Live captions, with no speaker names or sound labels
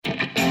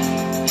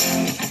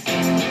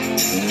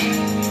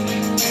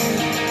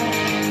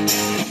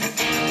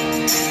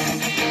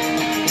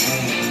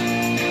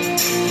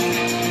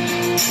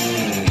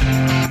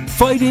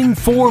fighting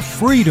for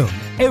freedom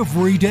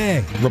every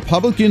day.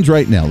 Republicans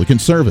right now, the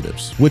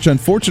conservatives, which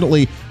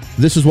unfortunately,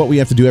 this is what we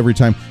have to do every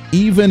time,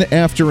 even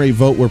after a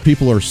vote where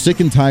people are sick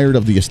and tired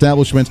of the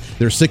establishment,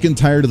 they're sick and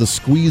tired of the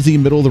squeezy,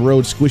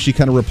 middle-of-the-road, squishy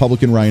kind of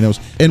Republican rhinos,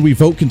 and we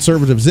vote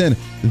conservatives in,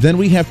 then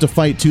we have to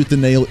fight tooth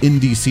and nail in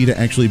D.C. to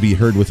actually be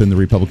heard within the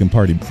Republican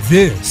Party.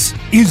 This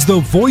is the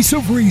Voice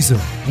of Reason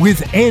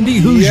with Andy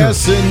Hoosier.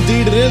 Yes,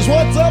 indeed it is.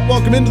 What's up?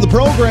 Welcome into the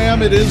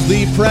program. It is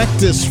the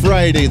Practice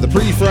Friday, the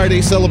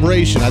pre-Friday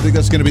celebration. I think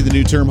that's going to be the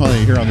new term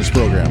here on this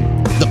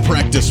program. The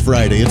Practice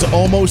Friday. It's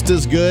almost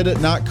as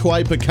good, not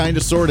quite, but kind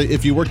of, sort of.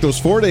 If you work those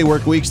 4-day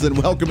work weeks, then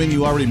welcome in.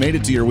 You already made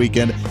it to your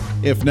weekend.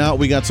 If not,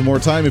 we got some more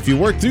time. If you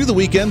work through the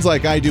weekends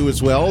like I do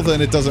as well,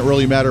 then it doesn't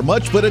really matter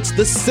much, but it's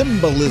the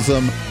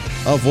symbolism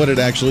of what it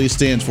actually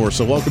stands for.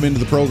 So welcome into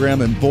the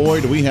program, and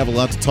boy, do we have a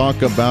lot to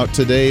talk about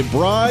today.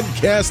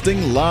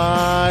 Broadcasting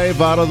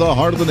live out of the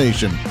heart of the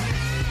nation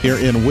here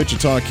in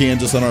Wichita,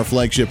 Kansas on our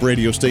flagship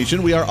radio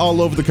station. We are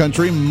all over the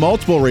country,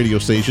 multiple radio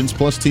stations,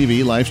 plus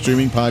TV, live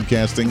streaming,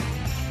 podcasting.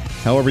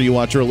 However you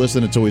watch or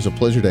listen, it's always a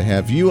pleasure to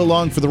have you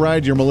along for the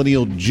ride. Your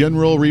Millennial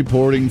General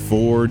reporting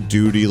for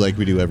duty like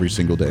we do every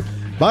single day.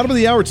 Bottom of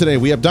the hour today,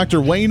 we have Dr.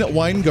 Wayne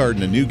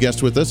Winegarden, a new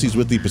guest with us. He's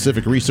with the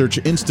Pacific Research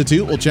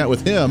Institute. We'll chat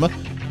with him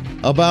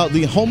about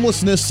the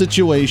homelessness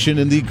situation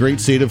in the great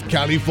state of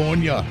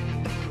California.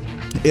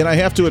 And I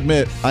have to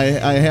admit, I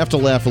have to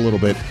laugh a little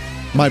bit.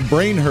 My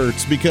brain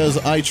hurts because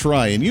I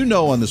try. And you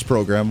know on this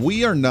program,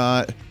 we are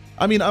not...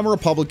 I'm a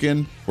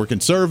Republican, we're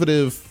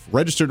conservative,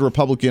 registered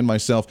Republican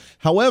myself.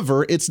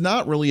 However, it's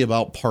not really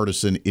about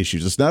partisan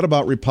issues. It's not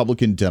about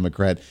Republican,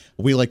 Democrat.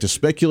 We like to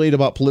speculate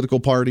about political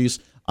parties.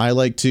 I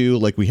like to,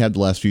 like we had the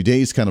last few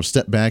days, kind of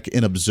step back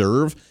and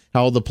observe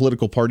how the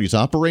political parties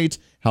operate,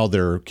 how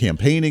they're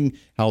campaigning,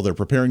 how they're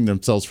preparing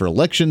themselves for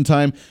election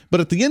time. But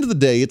at the end of the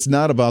day, it's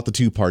not about the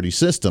two-party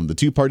system. The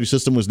two-party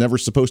system was never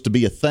supposed to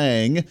be a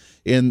thing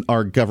in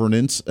our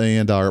governance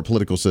and our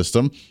political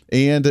system.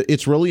 And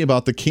it's really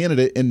about the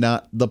candidate and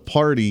not the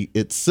party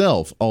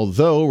itself.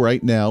 Although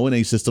right now in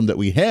a system that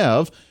we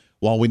have,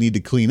 while we need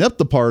to clean up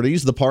the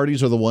parties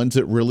are the ones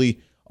that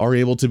really are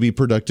able to be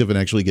productive and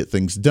actually get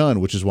things done,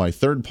 which is why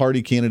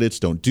third-party candidates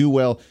don't do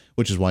well,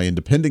 which is why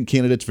independent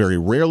candidates very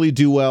rarely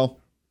do well,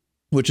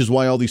 which is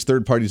why all these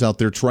third parties out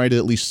there try to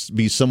at least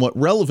be somewhat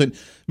relevant,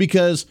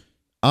 because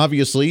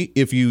obviously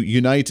if you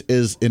unite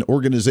as an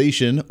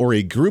organization or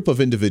a group of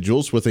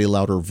individuals with a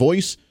louder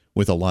voice,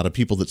 with a lot of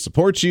people that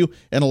support you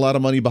and a lot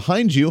of money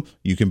behind you,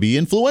 you can be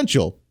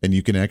influential and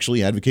you can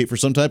actually advocate for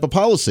some type of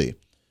policy.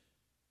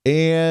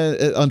 And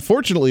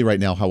unfortunately right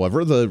now,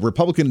 however, the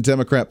Republican and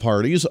Democrat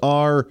parties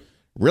are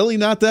really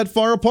not that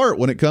far apart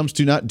when it comes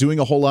to not doing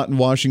a whole lot in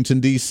Washington,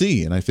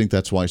 D.C. And I think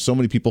that's why so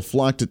many people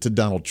flocked it to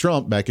Donald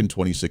Trump back in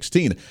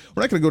 2016.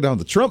 We're not going to go down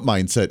the Trump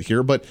mindset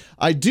here, but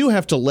I do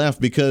have to laugh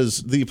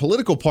because the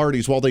political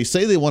parties, while they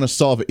say they want to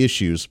solve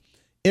issues,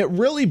 it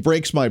really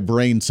breaks my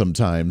brain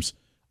sometimes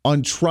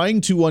on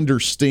trying to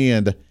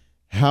understand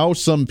how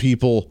some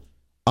people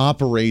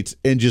operate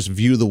and just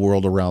view the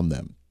world around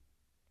them.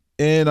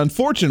 And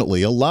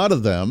unfortunately, a lot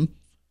of them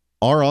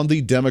are on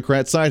the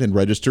Democrat side and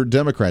registered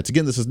Democrats.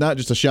 Again, this is not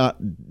just a shot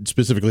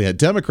specifically at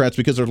Democrats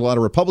because there's a lot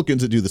of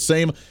Republicans that do the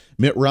same.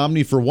 Mitt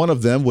Romney for one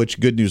of them, which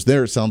good news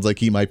there. It sounds like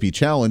he might be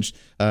challenged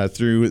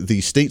through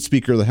the state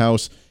speaker of the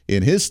House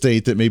in his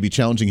state that may be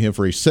challenging him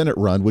for a Senate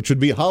run, which would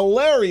be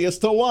hilarious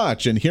to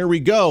watch. And here we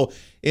go.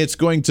 It's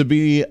going to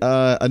be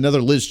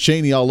another Liz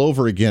Cheney all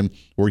over again,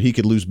 where he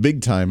could lose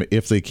big time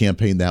if they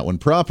campaign that one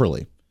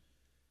properly.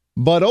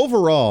 But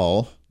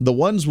overall, the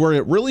ones where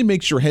it really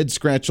makes your head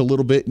scratch a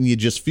little bit and you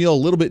just feel a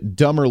little bit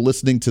dumber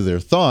listening to their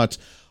thoughts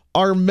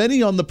are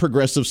many on the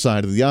progressive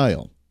side of the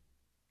aisle.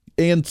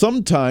 And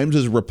sometimes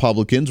as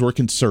Republicans or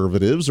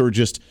conservatives or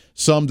just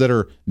some that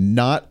are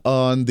not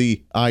on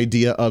the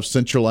idea of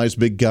centralized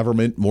big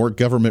government, more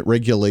government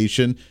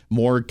regulation,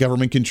 more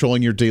government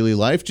controlling your daily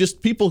life,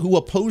 just people who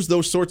oppose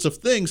those sorts of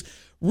things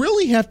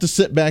really have to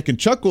sit back and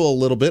chuckle a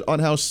little bit on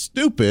how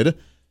stupid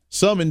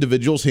some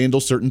individuals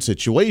handle certain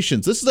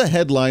situations. This is a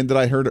headline that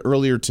I heard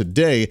earlier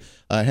today.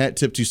 Hat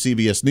tip to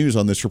CBS News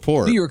on this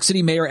report. New York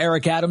City Mayor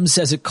Eric Adams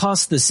says it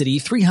costs the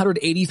city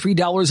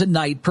 $383 a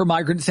night per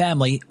migrant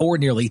family, or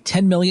nearly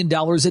 $10 million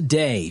a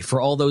day for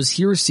all those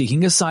here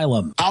seeking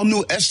asylum. Our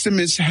new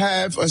estimates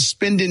have us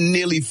spending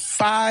nearly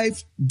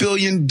 $5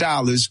 billion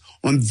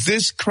on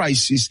this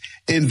crisis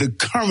in the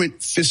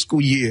current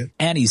fiscal year.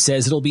 Annie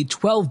says it'll be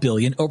 $12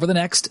 billion over the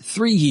next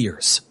 3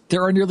 years.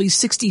 There are nearly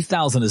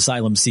 60,000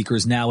 asylum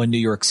seekers now in New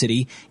York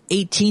City,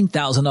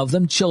 18,000 of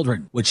them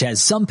children, which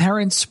has some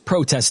parents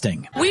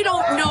protesting. We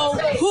don't know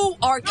who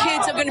our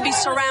kids are going to be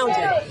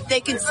surrounded. They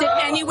can sit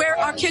anywhere.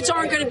 Our kids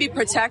aren't going to be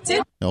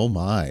protected. Oh,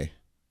 my.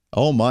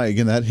 Oh, my.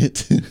 Again, that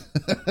hit.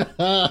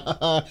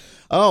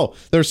 Oh,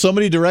 there's so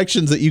many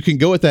directions that you can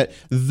go with that.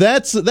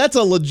 That's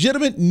a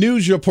legitimate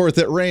news report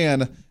that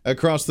ran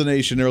across the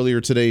nation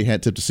earlier today.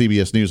 Hat tip to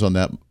CBS News on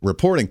that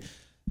reporting.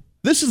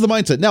 This is the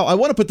mindset. Now, I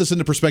want to put this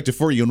into perspective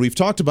for you, and we've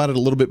talked about it a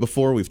little bit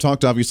before. We've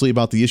talked, obviously,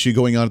 about the issue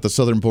going on at the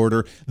southern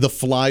border, the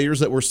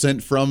flyers that were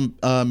sent from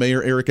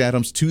Mayor Eric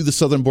Adams to the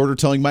southern border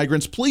telling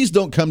migrants, please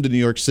don't come to New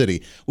York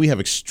City. We have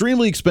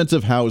extremely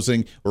expensive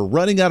housing. We're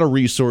running out of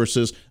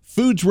resources.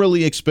 Food's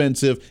really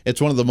expensive.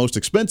 It's one of the most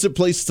expensive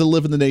places to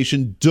live in the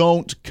nation.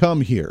 Don't come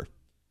here.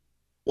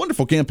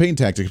 Wonderful campaign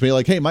tactic. Be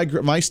like, hey,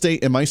 my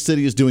state and my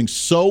city is doing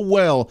so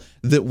well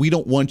that we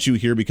don't want you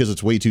here because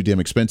it's way too damn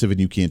expensive and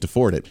you can't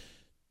afford it.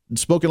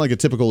 Spoken like a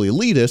typical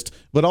elitist,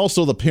 but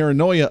also the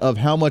paranoia of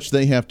how much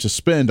they have to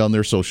spend on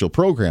their social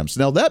programs.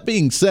 Now, that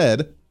being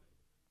said,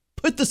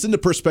 put this into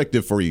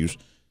perspective for you,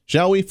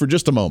 shall we, for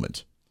just a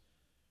moment.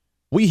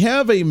 We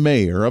have a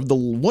mayor of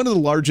one of the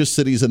largest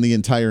cities in the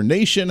entire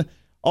nation,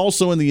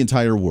 also in the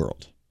entire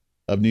world,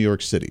 of New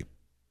York City.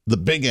 The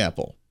Big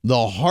Apple,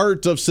 the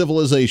heart of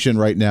civilization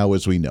right now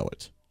as we know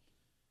it,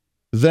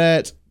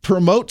 that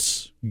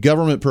promotes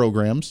government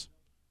programs,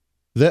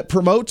 that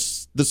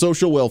promotes the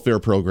social welfare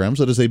programs,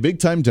 that is a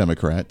big-time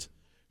Democrat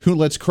who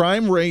lets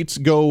crime rates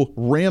go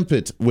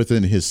rampant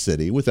within his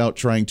city without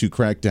trying to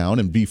crack down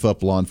and beef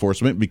up law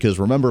enforcement, because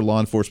remember, law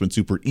enforcement's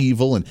super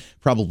evil and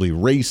probably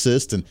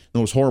racist and the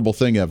most horrible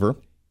thing ever.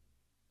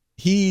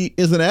 He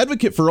is an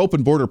advocate for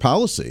open border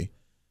policy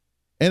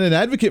and an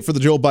advocate for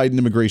the Joe Biden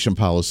immigration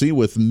policy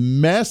with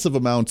massive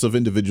amounts of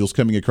individuals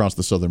coming across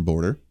the southern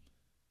border.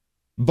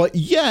 But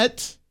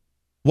yet,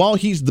 while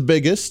he's the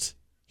biggest,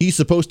 he's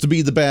supposed to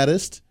be the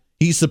baddest,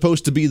 he's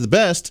supposed to be the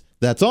best,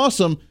 that's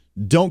awesome,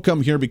 don't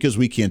come here because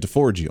we can't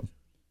afford you.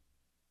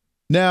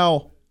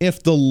 Now,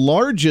 if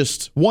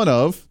one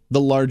of the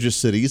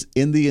largest cities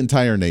in the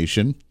entire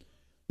nation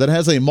that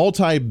has a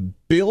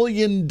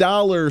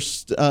multi-billion-dollar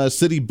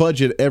city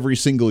budget every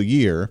single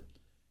year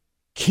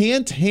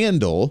can't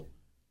handle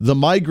the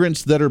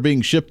migrants that are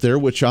being shipped there,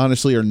 which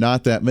honestly are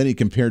not that many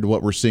compared to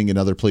what we're seeing in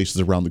other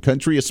places around the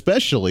country,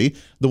 especially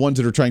the ones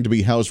that are trying to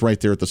be housed right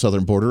there at the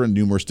southern border in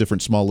numerous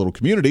different small little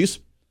communities.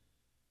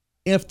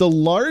 If the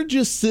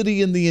largest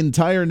city in the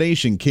entire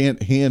nation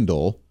can't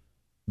handle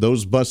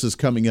those buses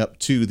coming up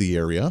to the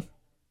area,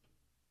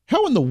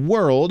 how in the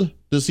world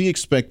does he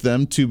expect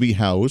them to be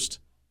housed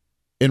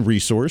and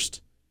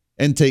resourced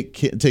and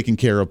taken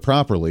care of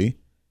properly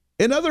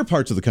in other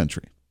parts of the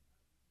country?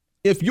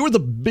 If you're the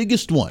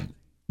biggest one,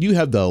 you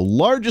have the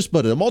largest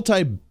budget, a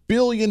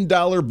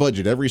multi-billion-dollar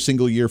budget every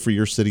single year for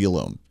your city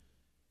alone.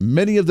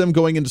 Many of them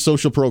going into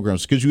social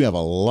programs because you have a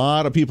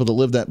lot of people that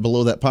live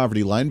below that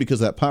poverty line, because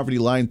that poverty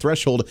line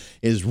threshold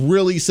is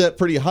really set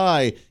pretty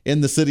high in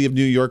the city of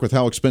New York with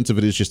how expensive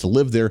it is just to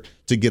live there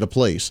to get a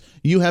place.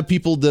 You have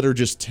people that are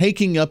just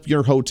taking up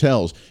your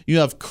hotels. You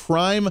have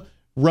crime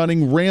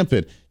running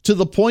rampant, to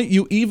the point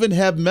you even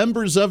have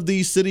members of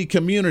the city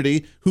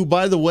community who,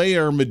 by the way,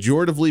 are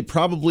majoritively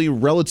probably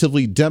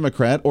relatively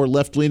Democrat or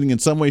left-leaning in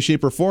some way,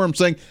 shape, or form,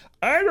 saying,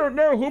 I don't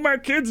know who my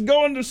kid's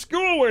going to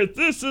school with.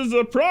 This is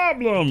a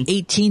problem.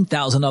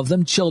 18,000 of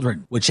them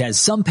children, which has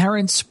some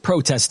parents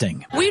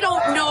protesting. We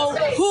don't know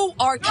who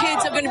our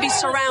kids are going to be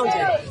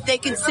surrounded. They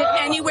can sit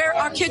anywhere.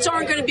 Our kids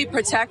aren't going to be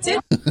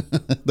protected.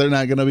 They're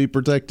not going to be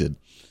protected.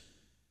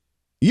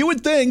 You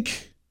would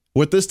think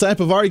with this type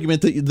of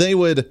argument that they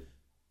would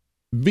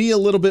be a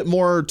little bit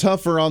more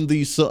tougher on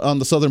the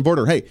southern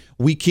border. Hey,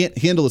 we can't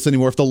handle this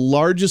anymore. If the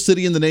largest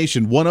city in the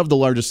nation, one of the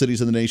largest cities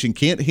in the nation,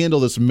 can't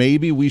handle this,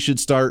 maybe we should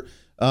start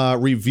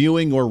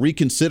reviewing or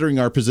reconsidering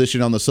our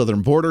position on the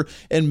southern border,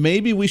 and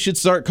maybe we should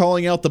start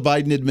calling out the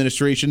Biden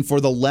administration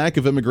for the lack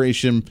of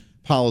immigration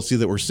policy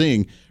that we're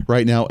seeing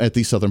right now at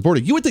the southern border.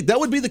 You would think that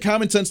would be the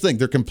common sense thing.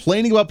 They're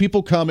complaining about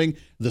people coming.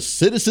 The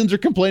citizens are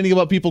complaining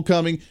about people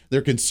coming.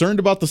 They're concerned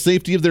about the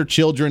safety of their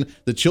children.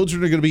 The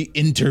children are going to be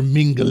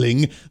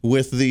intermingling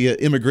with the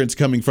immigrants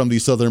coming from the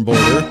southern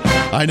border.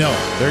 I know,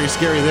 very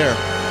scary there.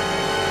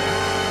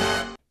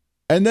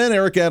 And then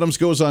Eric Adams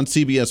goes on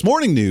CBS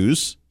Morning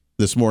News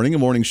this morning, a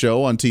morning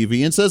show on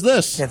TV, and says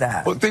this.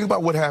 Well, think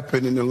about what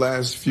happened in the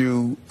last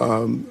few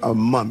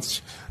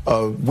months.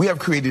 We have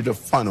created a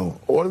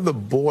funnel. All of the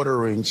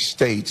bordering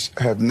states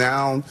have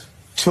now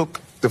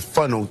took the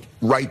funnel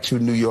right to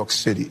New York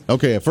City.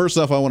 Okay, first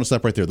off, I want to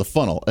stop right there. The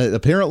funnel.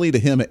 Apparently to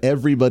him,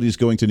 everybody's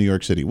going to New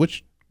York City,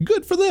 which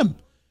good for them.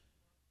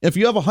 If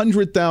you have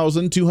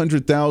 100,000,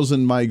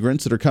 200,000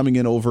 migrants that are coming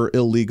in over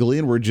illegally,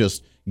 and we're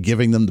just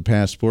giving them the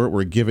passport,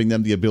 we're giving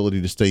them the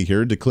ability to stay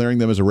here, declaring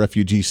them as a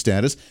refugee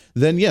status,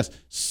 then yes,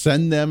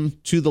 send them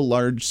to the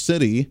large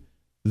city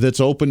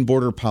that's open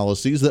border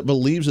policies, that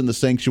believes in the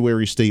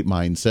sanctuary state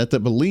mindset,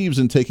 that believes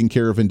in taking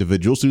care of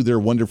individuals through their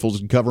wonderful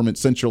government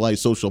centralized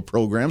social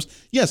programs.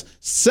 Yes,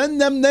 send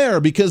them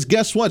there, because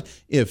guess what?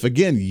 If,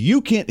 again,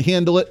 you can't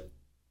handle it,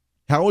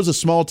 how is a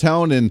small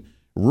town in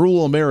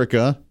rural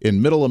America,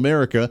 in middle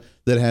America,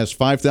 that has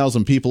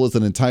 5,000 people as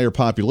an entire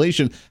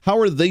population, how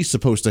are they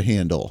supposed to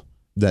handle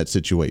that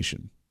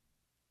situation?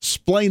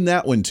 Explain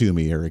that one to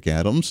me, Eric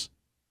Adams.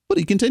 But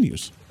he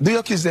continues. New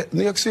York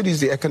City is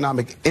the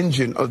economic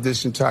engine of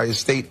this entire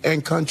state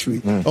and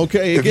country.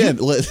 Okay, again,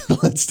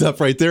 let's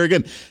stop right there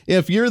again.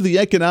 If you're the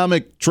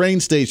economic train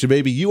station,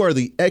 baby, you are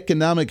the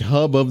economic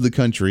hub of the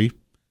country.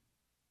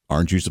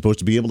 Aren't you supposed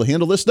to be able to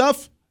handle this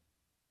stuff?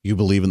 You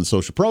believe in the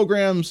social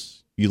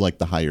programs. You like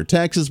the higher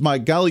taxes. My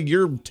golly,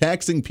 you're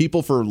taxing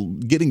people for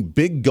getting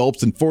big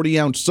gulps and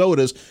 40-ounce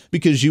sodas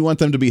because you want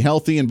them to be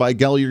healthy, and by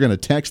golly, you're going to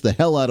tax the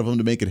hell out of them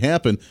to make it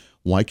happen.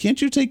 Why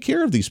can't you take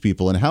care of these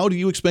people? And how do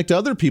you expect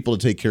other people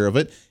to take care of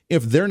it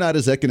if they're not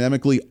as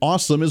economically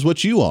awesome as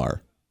what you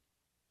are?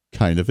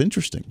 Kind of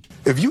interesting.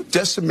 If you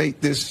decimate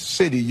this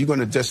city, you're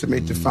going to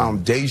decimate the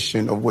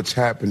foundation of what's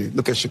happening.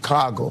 Look at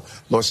Chicago,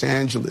 Los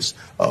Angeles,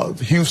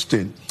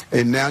 Houston,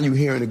 and now you're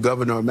hearing the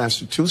governor of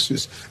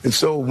Massachusetts. And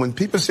so when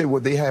people say,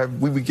 well,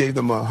 we gave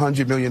them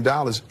 $100 million,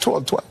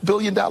 $12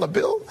 billion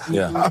bill?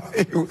 Yeah.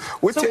 I mean,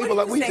 what so table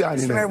are we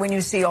dining at? When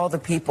you see all the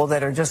people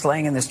that are just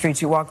laying in the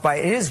streets, you walk by,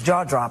 it is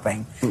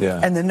jaw-dropping.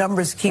 Yeah. And the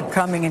numbers keep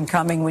coming and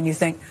coming when you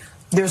think,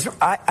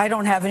 I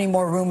don't have any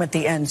more room at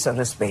the end, so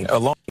to speak.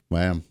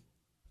 Wow.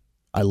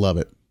 I love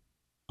it.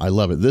 I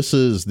love it. This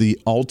is the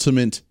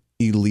ultimate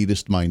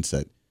elitist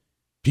mindset.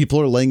 People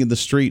are laying in the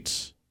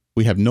streets.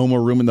 We have no more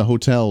room in the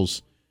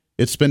hotels.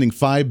 It's spending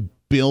 $5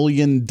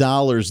 billion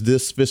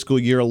this fiscal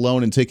year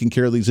alone and taking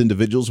care of these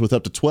individuals with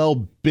up to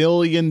 $12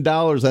 billion.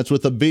 That's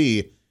with a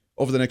B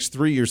over the next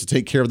 3 years to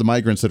take care of the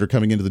migrants that are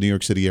coming into the New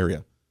York City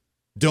area.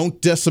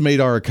 Don't decimate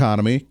our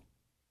economy.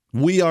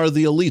 We are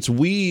the elites.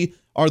 We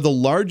are the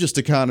largest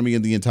economy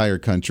in the entire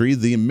country,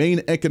 the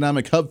main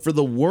economic hub for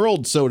the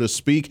world, so to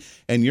speak,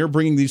 and you're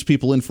bringing these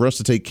people in for us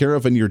to take care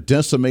of, and you're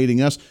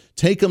decimating us.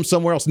 Take them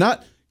somewhere else.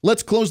 Not,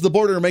 let's close the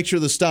border and make sure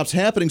this stops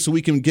happening so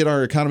we can get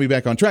our economy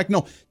back on track.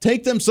 No,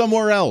 take them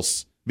somewhere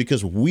else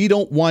because we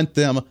don't want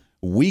them.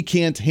 We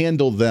can't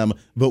handle them,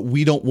 but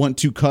we don't want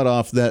to cut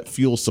off that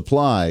fuel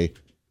supply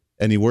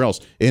anywhere else.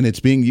 And it's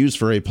being used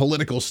for a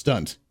political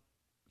stunt.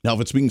 Now,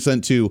 if it's being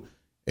sent to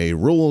a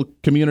rural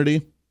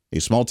community, a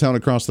small town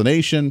across the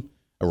nation,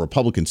 a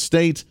Republican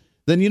state,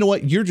 then you know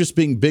what? You're just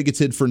being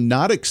bigoted for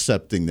not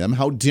accepting them.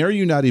 How dare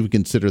you not even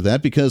consider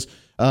that? Because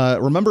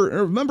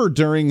remember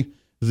during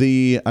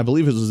I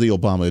believe it was the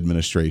Obama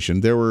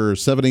administration, there were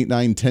 7, 8,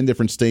 9, 10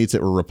 different states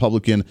that were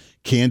Republican.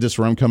 Kansas,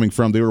 where I'm coming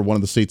from, they were one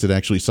of the states that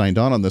actually signed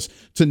on this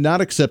to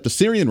not accept the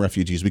Syrian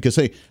refugees because,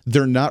 hey,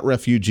 they're not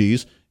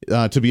refugees.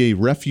 To be a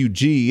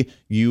refugee,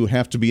 you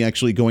have to be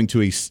actually going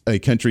to a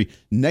country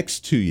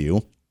next to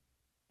you.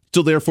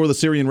 So therefore, the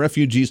Syrian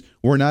refugees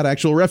were not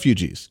actual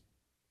refugees.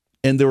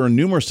 And there were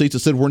numerous states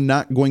that said, we're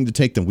not going to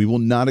take them. We will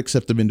not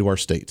accept them into our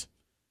state.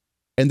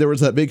 And there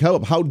was that big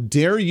hubbub. How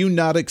dare you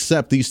not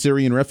accept these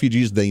Syrian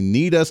refugees? They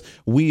need us.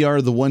 We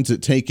are the ones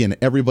that take in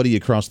everybody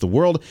across the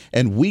world.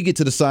 And we get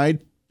to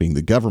decide, being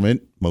the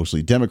government,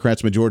 mostly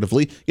Democrats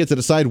majoritively, get to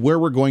decide where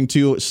we're going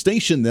to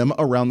station them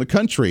around the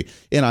country.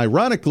 And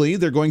ironically,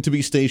 they're going to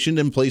be stationed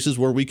in places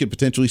where we could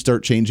potentially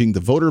start changing the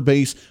voter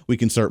base. We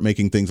can start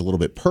making things a little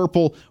bit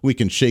purple. We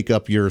can shake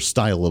up your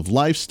style of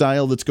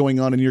lifestyle that's going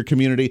on in your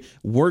community.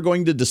 We're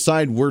going to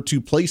decide where to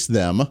place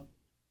them.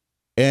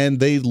 And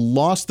they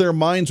lost their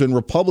minds when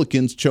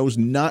Republicans chose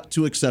not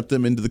to accept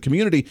them into the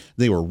community.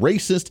 They were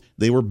racist.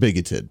 They were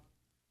bigoted.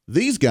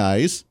 These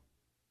guys,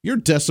 you're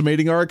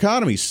decimating our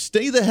economy.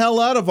 Stay the hell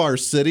out of our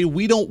city.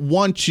 We don't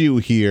want you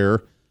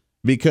here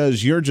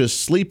because you're just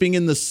sleeping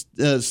in the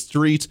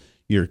streets.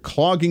 You're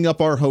clogging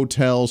up our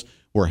hotels.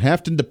 We're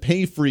having to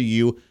pay for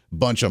you,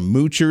 bunch of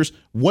moochers.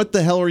 What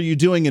the hell are you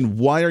doing, and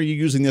why are you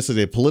using this as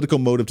a political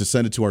motive to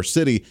send it to our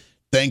city?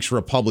 Thanks,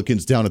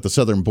 Republicans down at the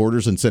southern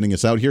borders and sending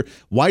us out here.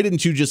 Why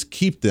didn't you just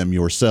keep them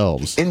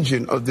yourselves?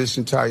 Engine of this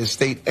entire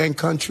state and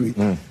country.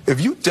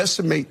 If you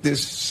decimate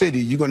this city,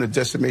 you're going to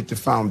decimate the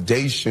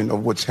foundation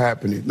of what's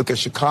happening. Look at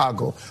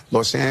Chicago,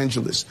 Los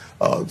Angeles,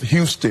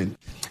 Houston,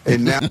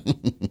 and now.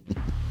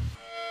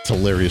 It's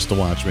hilarious to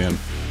watch, man.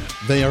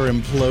 They are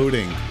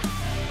imploding,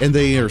 and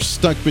they are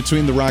stuck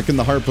between the rock and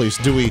the hard place.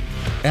 Do we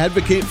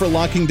advocate for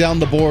locking down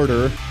the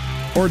border,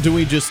 or do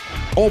we just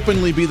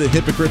openly be the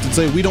hypocrites and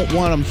say we don't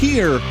want them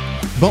here,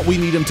 but we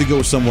need them to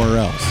go somewhere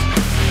else?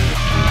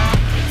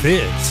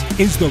 This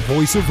is the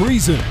Voice of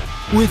Reason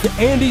with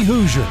Andy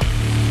Hoosier.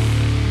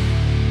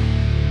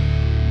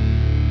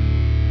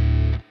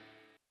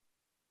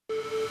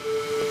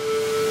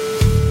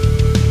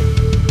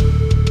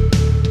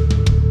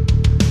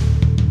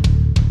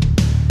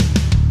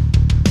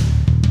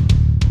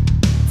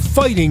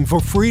 Fighting for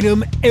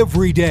freedom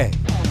every day.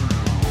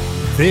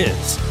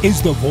 This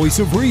is the Voice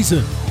of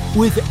Reason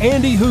with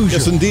Andy Hoosier.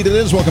 Yes, indeed it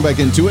is. Welcome back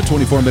into it.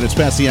 24 minutes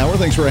past the hour.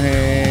 Thanks for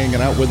hanging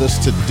out with us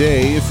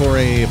today for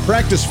a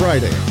Practice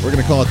Friday. We're going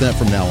to call it that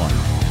from now on.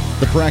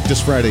 The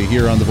Practice Friday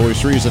here on The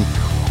Voice Reason.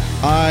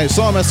 I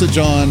saw a message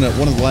on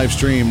one of the live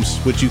streams,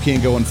 which you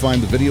can go and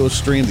find the video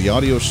stream, the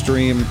audio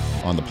stream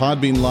on the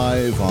Podbean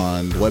Live,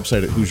 on the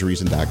website at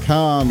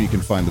HoosierReason.com. You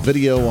can find the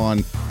video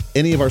on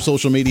any of our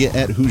social media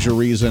at Hoosier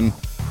Reason,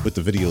 with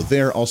the video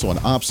there. Also on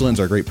OpsLens,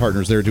 our great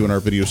partners there doing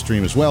our video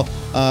stream as well.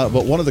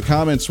 But one of the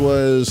comments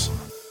was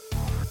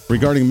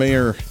regarding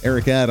Mayor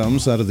Eric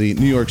Adams out of the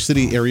New York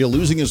City area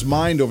losing his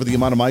mind over the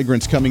amount of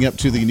migrants coming up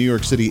to the New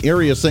York City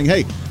area, saying,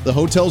 hey, the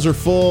hotels are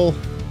full.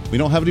 We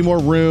don't have any more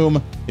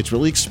room. It's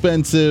really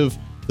expensive.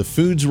 The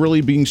food's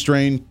really being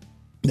strained.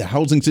 The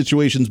housing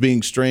situation's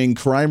being strained.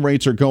 Crime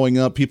rates are going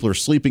up. People are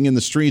sleeping in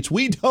the streets.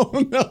 We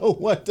don't know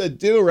what to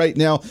do right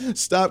now.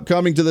 Stop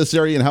coming to this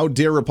area, and how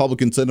dare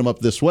Republicans send them up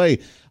this way?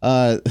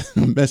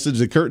 Message,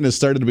 the curtain has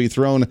started to be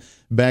thrown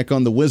back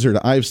on the wizard.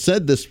 I've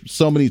said this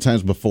so many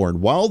times before,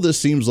 and while this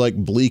seems like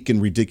bleak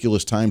and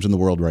ridiculous times in the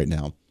world right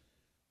now,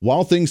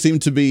 while things seem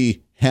to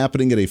be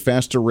happening at a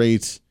faster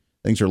rate,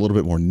 things are a little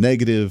bit more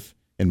negative,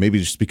 and maybe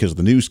just because of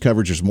the news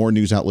coverage, there's more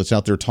news outlets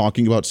out there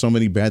talking about so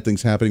many bad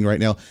things happening right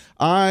now.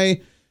 And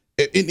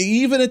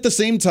even at the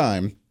same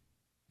time,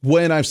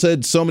 when I've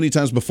said so many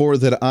times before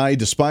that I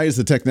despise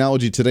the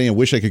technology today and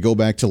wish I could go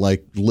back to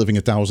like living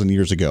 1,000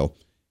 years ago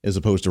as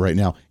opposed to right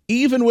now,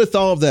 even with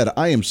all of that,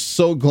 I am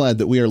so glad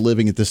that we are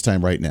living at this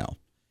time right now.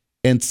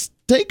 And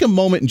take a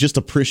moment and just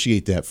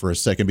appreciate that for a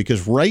second,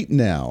 because right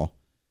now,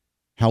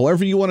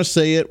 however you want to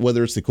say it,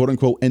 whether it's the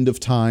quote-unquote end of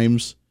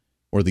times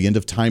or the end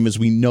of time as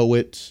we know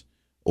it,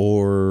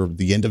 or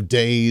the end of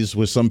days,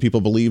 with some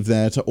people believe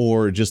that,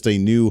 or just a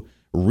new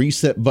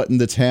reset button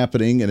that's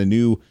happening and a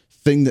new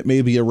thing that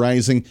may be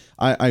arising.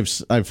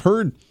 I've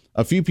heard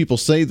a few people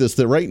say this,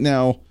 that right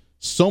now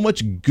so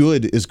much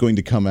good is going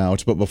to come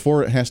out, but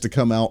before it has to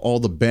come out, all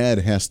the bad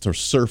has to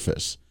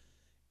surface.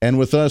 And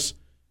with us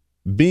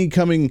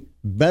becoming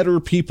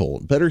better people,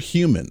 better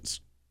humans,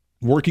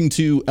 working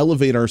to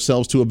elevate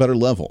ourselves to a better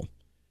level,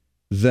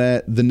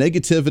 that the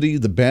negativity,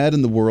 the bad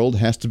in the world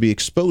has to be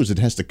exposed. It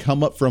has to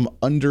come up from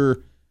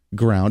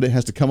underground. It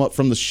has to come up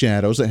from the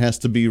shadows. It has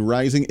to be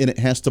rising, and it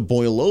has to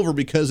boil over,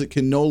 because it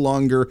can no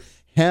longer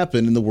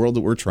happen in the world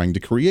that we're trying to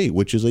create,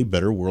 which is a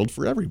better world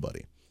for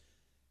everybody.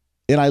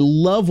 And I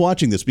love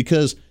watching this,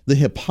 because the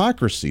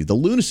hypocrisy, the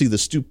lunacy, the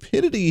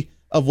stupidity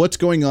of what's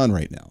going on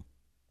right now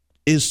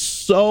is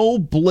so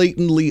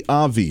blatantly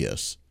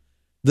obvious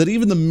that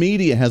even the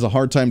media has a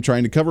hard time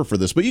trying to cover for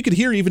this. But you could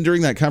hear even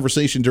during that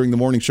conversation during the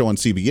morning show on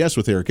CBS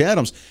with Eric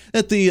Adams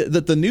that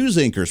the news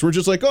anchors were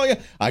just like, oh,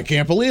 yeah, I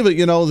can't believe it.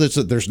 You know,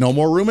 there's no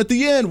more room at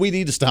the end. We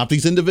need to stop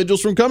these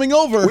individuals from coming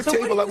over.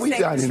 So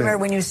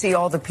when you see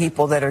all the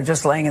people that are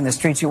just laying in the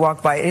streets, you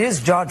walk by, it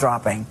is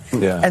jaw-dropping.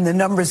 Yeah. And the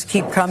numbers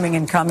keep coming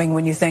and coming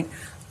when you think,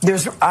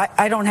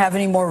 I don't have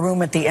any more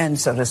room at the end,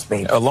 so to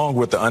speak. Along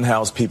with the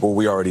unhoused people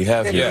we already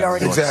have here.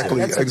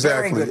 Exactly.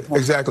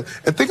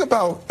 And think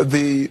about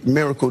the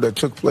miracle that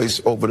took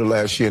place over the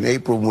last year in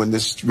April, when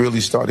this really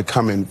started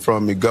coming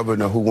from a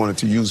governor who wanted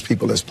to use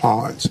people as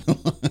pawns.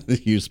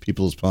 Use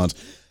people as pawns.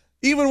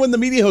 Even when the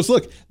media hosts,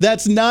 look,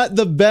 that's not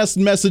the best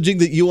messaging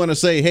that you want to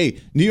say.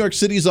 Hey, New York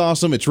City's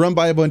awesome. It's run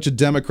by a bunch of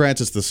Democrats.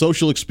 It's the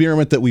social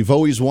experiment that we've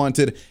always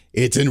wanted.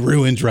 It's in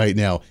ruins right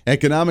now.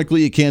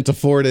 Economically, you can't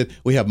afford it.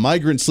 We have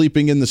migrants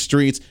sleeping in the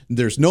streets.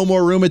 There's no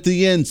more room at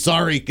the inn.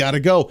 Sorry, gotta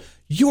go.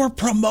 You're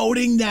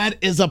promoting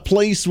that as a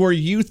place where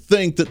you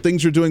think that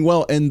things are doing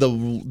well. And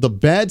the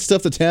bad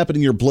stuff that's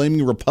happening, you're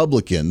blaming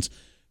Republicans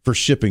for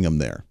shipping them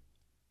there.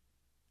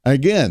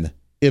 Again,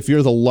 if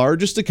you're the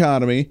largest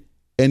economy,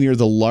 and you're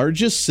the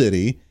largest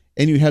city,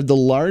 and you have the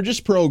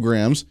largest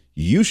programs,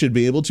 you should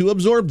be able to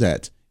absorb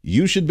that.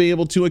 You should be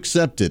able to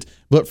accept it.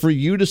 But for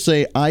you to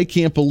say, I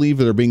can't believe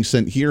they're being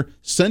sent here,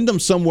 send them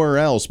somewhere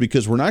else,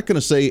 because we're not going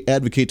to say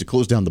advocate to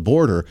close down the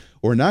border.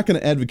 We're not going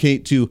to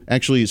advocate to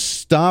actually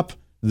stop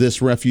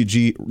this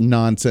refugee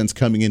nonsense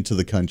coming into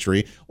the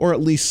country, or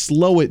at least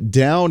slow it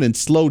down and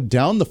slow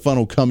down the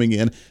funnel coming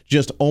in.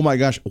 Just, oh my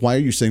gosh, why are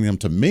you sending them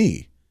to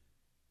me?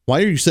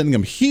 Why are you sending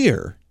them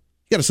here?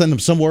 You got to send them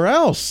somewhere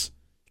else.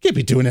 Can't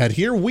be doing that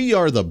here. We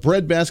are the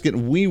breadbasket,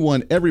 and we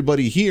want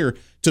everybody here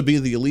to be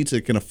the elites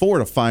that can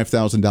afford a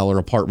 $5,000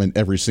 apartment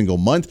every single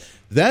month.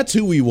 That's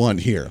who we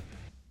want here.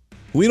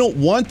 We don't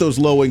want those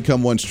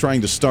low-income ones trying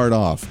to start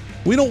off.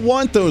 We don't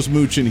want those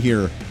mooching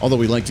here, although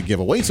we like to give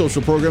away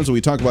social programs and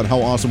we talk about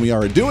how awesome we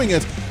are at doing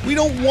it. We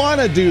don't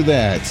want to do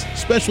that,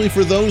 especially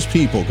for those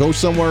people. Go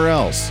somewhere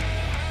else.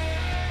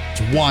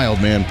 It's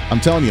wild, man. I'm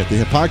telling you, the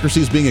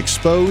hypocrisy is being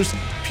exposed.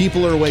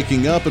 People are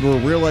waking up, and we're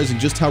realizing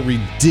just how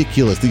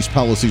ridiculous these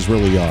policies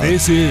really are.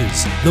 This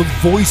is the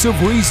Voice of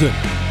Reason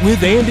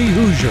with Andy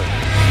Hoosier.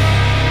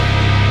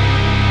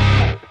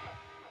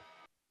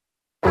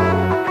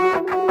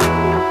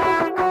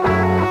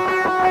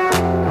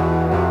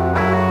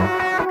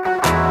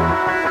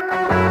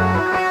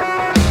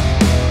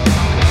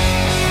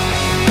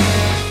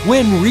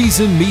 When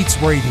reason meets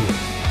radio,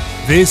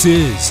 this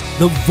is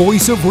the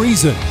Voice of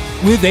Reason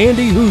with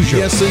Andy Hoosier.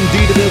 Yes,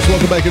 indeed it is.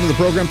 Welcome back into the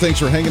program. Thanks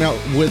for hanging out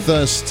with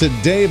us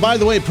today. By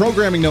the way,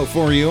 programming note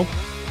for you.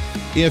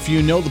 If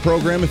you know the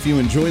program, if you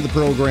enjoy the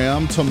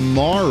program,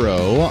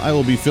 tomorrow I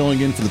will be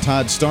filling in for the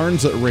Todd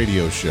Starnes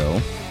radio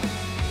show.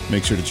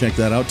 Make sure to check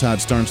that out,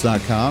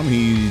 toddstarnes.com.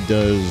 He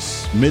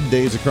does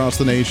middays across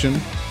the nation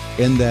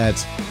in that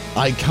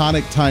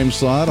iconic time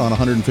slot on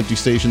 150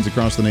 stations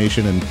across the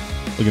nation, and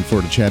looking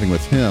forward to chatting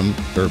with him,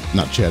 or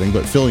not chatting,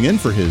 but filling in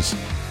for his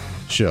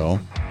show.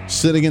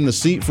 Sitting in the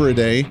seat for a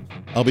day.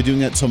 I'll be doing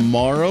that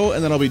tomorrow,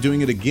 and then I'll be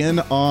doing it again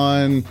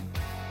on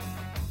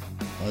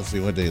Let's see,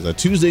 what day is that?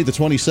 Tuesday, the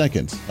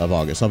 22nd of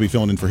August. I'll be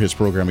filling in for his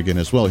program again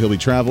as well. He'll be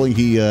traveling.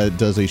 He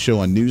does a show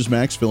on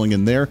Newsmax, filling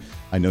in there.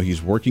 I know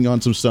he's working on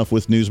some stuff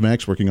with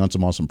Newsmax, working on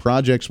some awesome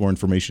projects. More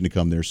information to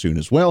come there soon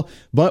as well.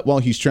 But while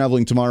he's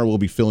traveling tomorrow, we'll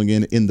be filling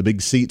in the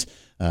big seat,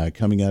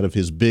 coming out of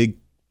his big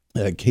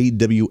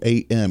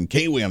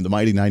KWAM, the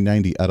Mighty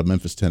 990 out of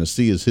Memphis,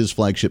 Tennessee, is his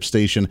flagship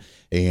station,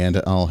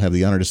 and I'll have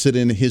the honor to sit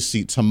in his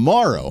seat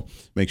tomorrow.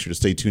 Make sure to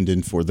stay tuned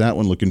in for that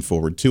one. Looking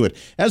forward to it.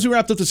 As we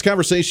wrapped up this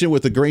conversation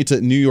with the great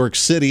New York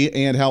City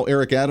and how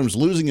Eric Adams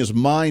losing his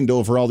mind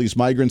over all these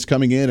migrants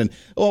coming in, and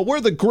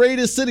we're the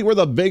greatest city, we're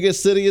the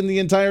biggest city in the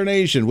entire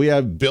nation. We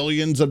have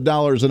billions of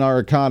dollars in our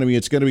economy.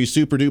 It's going to be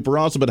super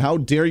duper awesome, but how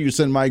dare you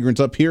send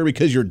migrants up here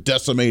because you're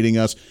decimating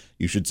us?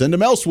 You should send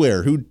them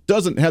elsewhere, who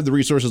doesn't have the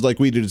resources like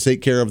we do to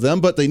take care of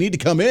them, but they need to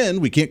come in.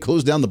 We can't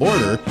close down the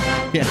border.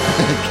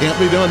 Can't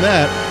be doing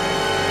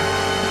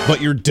that. But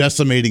you're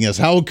decimating us.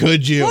 How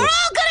could you? We're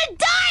all going to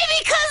die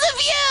because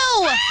of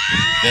you!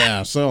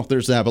 Yeah, so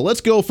there's that. But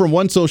let's go from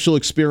one social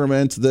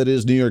experiment that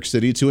is New York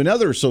City to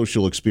another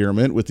social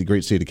experiment with the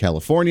great state of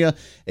California.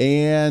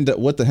 And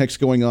what the heck's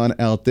going on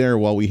out there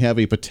while we have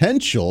a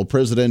potential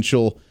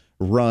presidential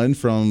run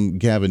from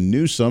Gavin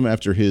Newsom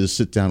after his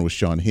sit-down with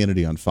Sean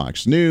Hannity on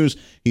Fox News.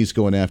 He's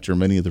going after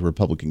many of the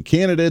Republican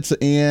candidates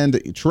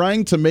and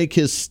trying to make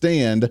his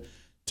stand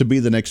to be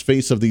the next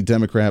face of the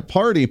Democrat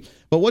Party.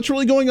 But what's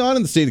really going on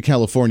in the state of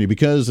California?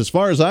 Because as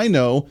far as I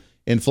know,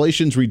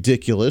 inflation's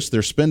ridiculous.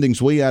 Their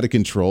spending's way out of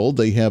control.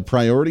 They have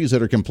priorities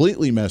that are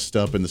completely messed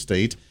up in the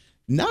state.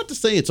 Not to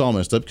say it's all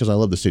messed up, because I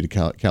love the state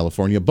of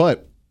California,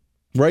 but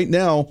right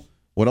now,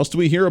 what else do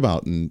we hear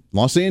about in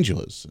Los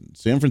Angeles and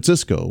San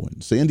Francisco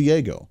and San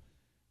Diego?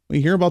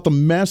 We hear about the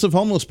massive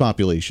homeless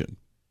population.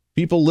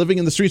 People living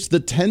in the streets, the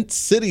tent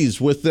cities,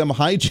 with them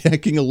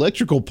hijacking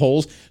electrical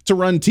poles to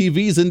run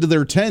TVs into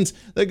their tents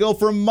that go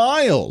for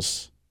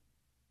miles.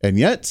 And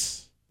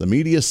yet, the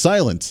media is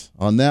silent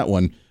on that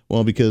one.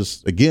 Well,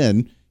 because,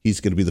 again,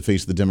 he's going to be the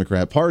face of the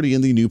Democrat Party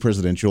and the new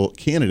presidential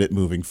candidate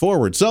moving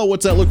forward. So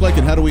what's that look like,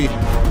 and how do we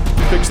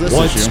fix this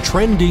What's issue?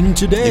 trending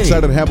today?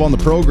 Excited to have on the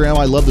program.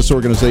 I love this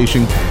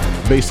organization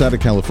based out of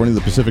California,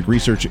 the Pacific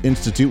Research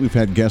Institute. We've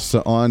had guests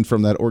on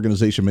from that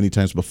organization many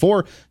times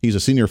before. He's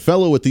a senior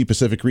fellow at the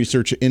Pacific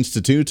Research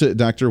Institute,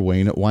 Dr.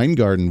 Wayne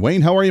Winegarden.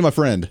 Wayne, how are you, my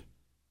friend?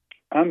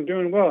 I'm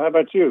doing well. How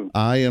about you?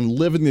 I am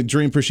living the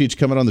dream. Appreciate you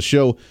coming on the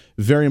show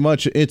very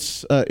much.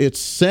 It's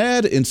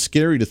sad and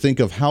scary to think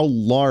of how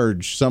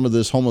large some of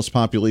this homeless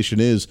population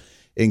is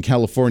in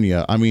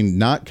California. I mean,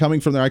 not coming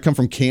from there. I come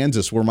from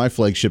Kansas, where my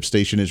flagship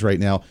station is right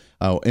now.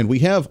 And we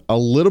have a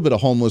little bit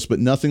of homeless, but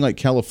nothing like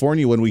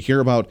California. When we hear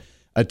about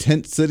a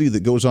tent city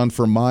that goes on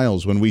for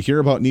miles, when we hear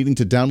about needing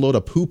to download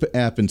a poop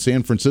app in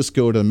San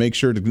Francisco to make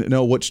sure to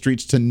know what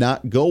streets to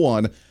not go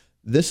on,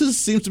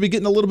 seems to be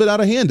getting a little bit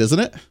out of hand, isn't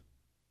it?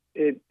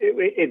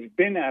 It's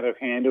been out of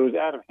hand. It was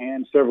out of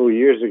hand several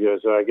years ago.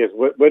 So I guess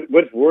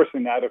what's worse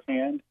than out of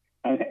hand,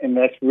 and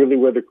that's really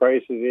where the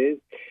crisis is.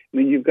 I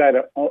mean, you've got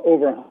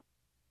over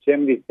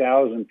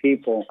 70,000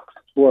 people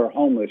who are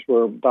homeless.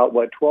 We're about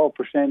 12%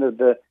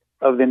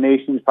 of the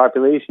nation's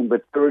population,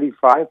 but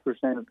 35%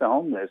 of the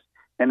homeless,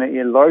 and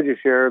a larger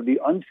share of the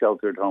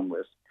unsheltered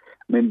homeless.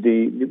 I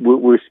mean,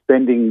 we're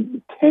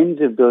spending tens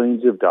of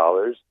billions of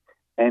dollars,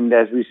 and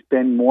as we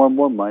spend more and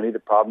more money, the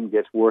problem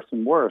gets worse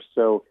and worse.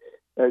 So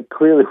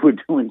clearly, we're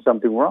doing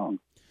something wrong.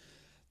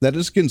 That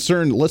is a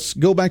concern. Let's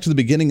go back to the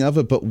beginning of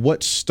it, but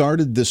what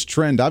started this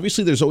trend?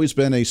 Obviously, there's always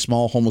been a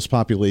small homeless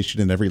population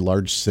in every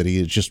large city.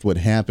 It's just what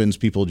happens.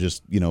 People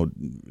just,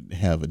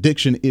 have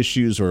addiction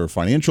issues or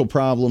financial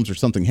problems or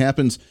something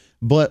happens.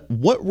 But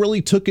what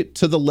really took it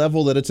to the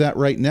level that it's at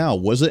right now?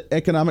 Was it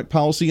economic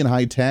policy and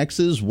high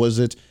taxes? Was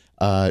it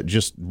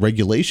just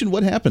regulation?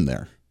 What happened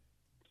there?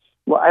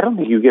 Well, I don't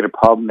think you get a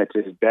problem that's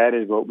as bad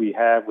as what we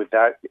have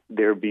without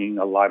there being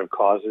a lot of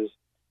causes.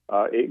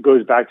 It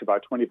goes back to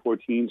about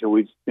 2014, so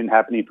it's been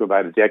happening for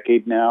about a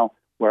decade now,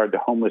 where the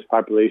homeless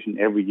population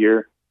every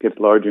year gets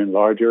larger and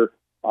larger.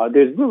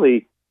 There's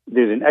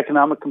an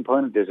economic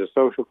component, there's a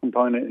social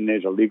component, and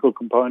there's a legal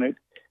component.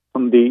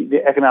 From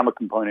the economic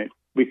component,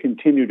 we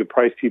continue to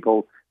price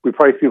people. We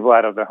price people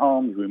out of their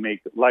homes. We make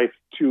life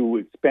too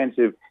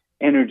expensive.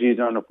 Energy is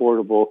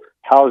unaffordable.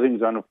 Housing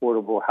is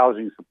unaffordable.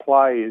 Housing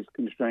supply is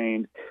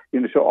constrained.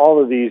 So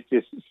all of these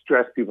just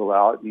stress people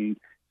out, and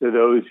to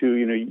those who,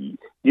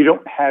 you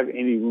don't have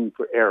any room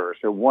for error.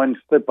 So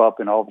one slip up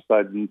and all of a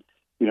sudden,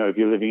 if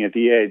you're living at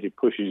the edge, it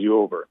pushes you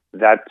over.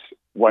 That's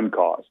one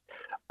cause.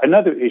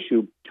 Another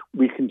issue,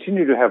 we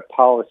continue to have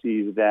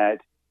policies that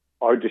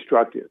are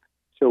destructive.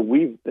 So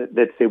we've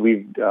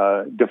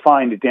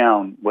defined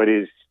down what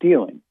is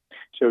stealing.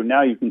 So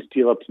now you can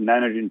steal up to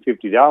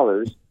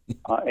 $950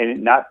 and it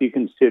not be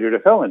considered a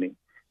felony.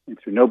 And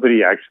so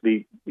nobody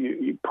actually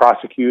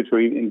prosecutes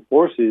or even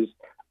enforces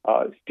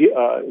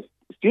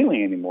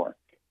stealing anymore.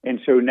 And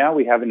so now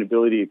we have an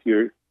ability, if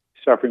you're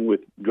suffering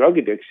with drug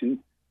addiction,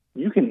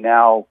 you can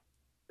now,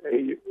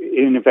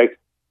 in effect,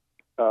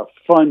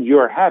 fund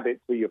your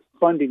habit. So you're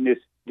funding this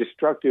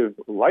destructive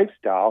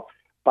lifestyle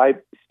by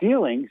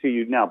stealing. So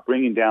you're now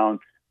bringing down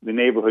the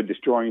neighborhood,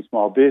 destroying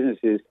small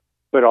businesses,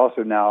 but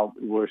also now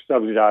we're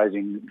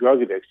subsidizing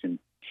drug addiction.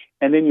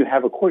 And then you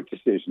have a court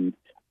decision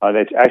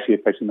that's actually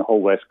affecting the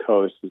whole West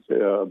Coast. It's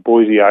a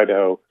Boise,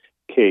 Idaho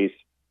case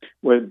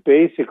where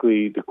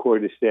basically the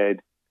court has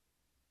said,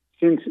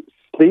 since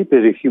sleep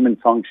is a human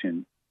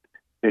function,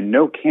 then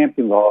no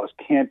camping laws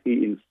can't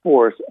be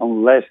enforced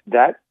unless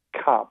that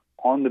cop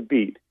on the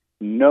beat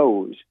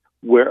knows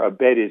where a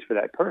bed is for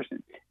that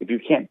person. If you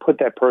can't put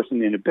that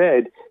person in a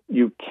bed,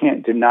 you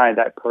can't deny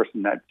that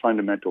person that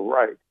fundamental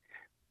right.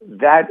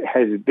 That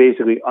has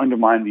basically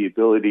undermined the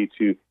ability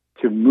to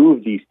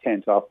move these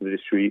tents off of the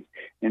street.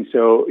 And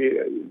so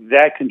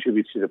that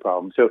contributes to the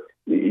problem. So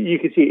you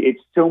can see it's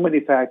so many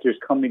factors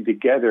coming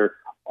together,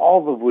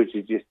 all of which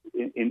is just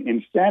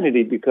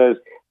insanity because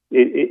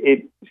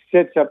it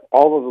sets up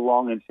all of the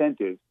wrong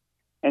incentives.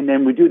 And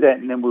then we do that,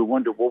 and then we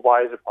wonder, well,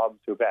 why is the problem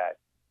so bad?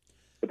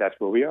 But that's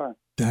where we are.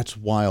 That's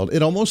wild.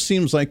 It almost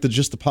seems like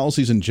just the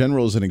policies in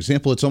general, as an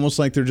example, it's almost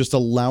like they're just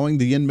allowing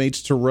the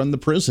inmates to run the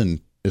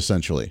prison,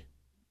 essentially.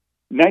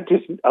 Not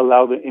just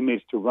allow the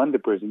inmates to run the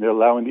prison, they're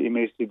allowing the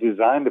inmates to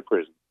design the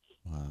prison.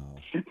 Wow.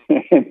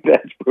 And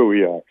that's where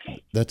we are.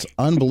 That's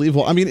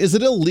unbelievable. I mean, is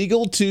it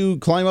illegal to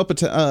climb up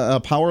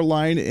a power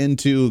line and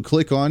to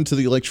click on to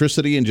the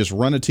electricity and just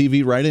run a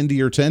TV right into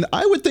your tent?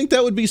 I would think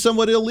that would be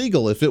somewhat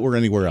illegal if it were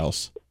anywhere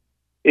else.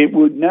 It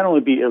would not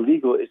only be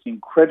illegal, it's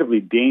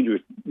incredibly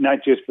dangerous,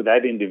 not just for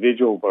that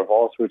individual, but for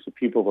all sorts of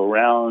people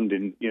around.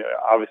 And,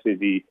 obviously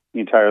the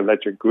entire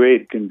electric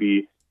grid can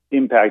be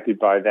impacted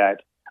by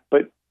that.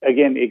 But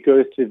again, it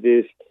goes to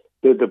this,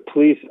 the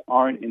police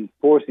aren't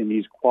enforcing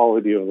these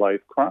quality of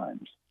life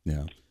crimes.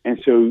 Yeah. And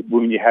so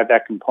when you have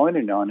that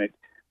component on it,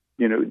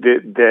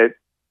 that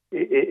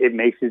it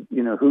makes it,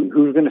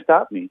 who's going to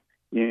stop me?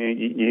 And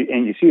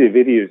you see the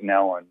videos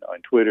now on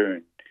Twitter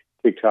and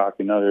TikTok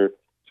and other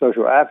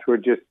social apps where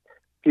just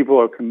people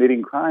are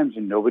committing crimes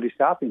and nobody's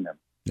stopping them.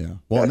 Yeah.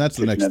 Well, and that's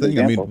the next thing.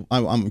 Example. I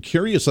mean, I'm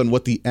curious on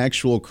what the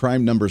actual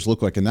crime numbers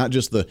look like, and not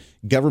just the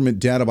government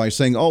data by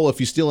saying, oh, if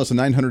you steal us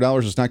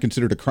 $900, it's not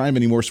considered a crime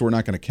anymore, so we're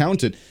not going to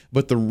count it.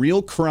 But the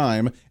real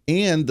crime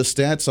and the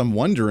stats, I'm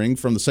wondering,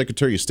 from the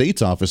Secretary of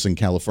State's office in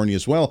California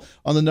as well,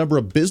 on the number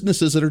of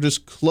businesses that are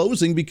just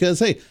closing because,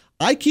 hey,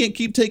 I can't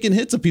keep taking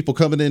hits of people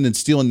coming in and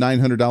stealing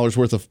 $900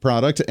 worth of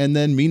product and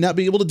then me not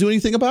be able to do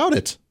anything about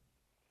it.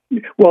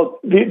 Well,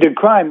 the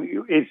crime,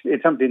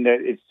 it's something that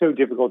it's so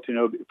difficult to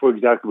know for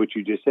exactly what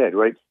you just said,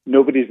 right?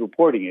 Nobody's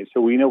reporting it. So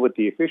we know what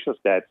the official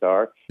stats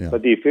are,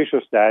 but the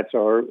official stats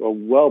are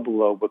well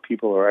below what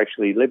people are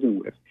actually living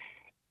with.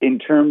 In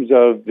terms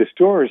of the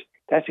stores,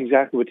 that's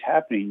exactly what's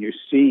happening. You're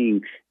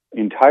seeing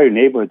entire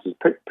neighborhoods,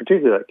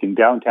 particularly like in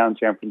downtown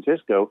San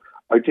Francisco,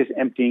 are just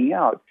emptying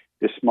out.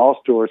 The small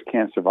stores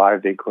can't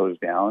survive. They close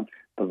down.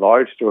 The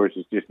large stores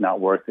is just not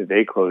worth it.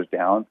 They close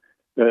down.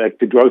 Like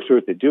the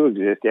drugstores that do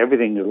exist,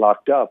 everything is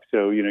locked up.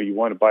 So, you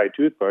want to buy a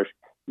toothbrush,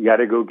 you got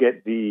to go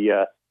get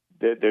the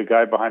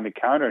guy behind the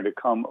counter to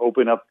come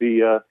open up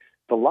the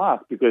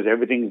lock because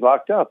everything's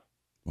locked up.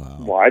 Wow.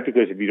 Why?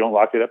 Because if you don't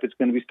lock it up, it's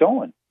going to be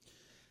stolen.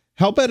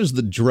 How bad is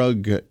the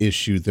drug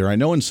issue there? I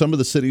know in some of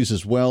the cities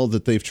as well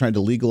that they've tried to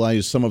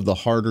legalize some of the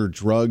harder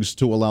drugs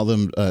to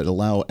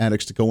allow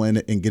addicts to go in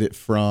and get it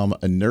from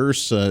a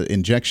nurse,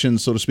 injection,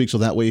 so to speak, so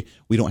that way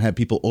we don't have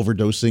people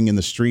overdosing in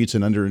the streets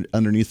and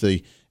underneath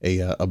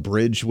a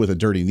bridge with a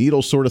dirty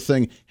needle sort of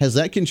thing. Has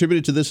that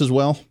contributed to this as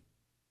well?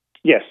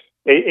 Yes.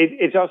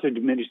 It's also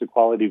diminished the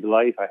quality of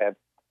life. I have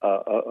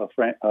a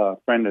friend of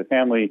the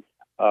family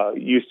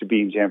used to be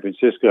in San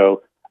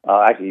Francisco.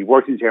 Actually, he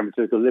worked in San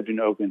Francisco, lived in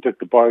Oakland, took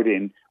the BART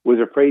in, was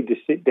afraid to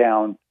sit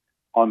down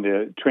on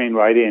the train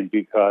ride in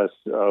because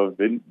of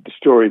the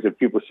stories of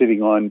people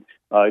sitting on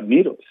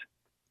needles.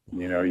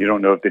 You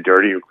don't know if they're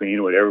dirty or clean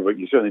or whatever, but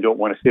you certainly don't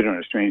want to sit on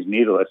a strange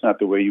needle. That's not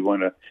the way you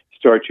want to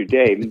start your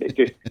day. I mean,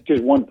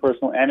 just one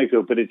personal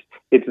anecdote, but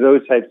it's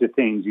those types of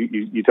things.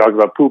 You talk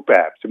about poop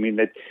apps. I mean,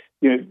 that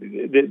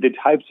the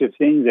types of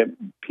things that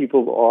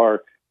people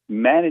are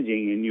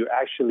managing, and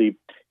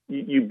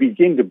you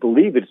begin to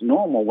believe it's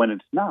normal when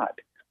it's not.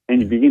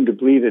 And you begin to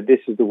believe that this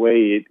is the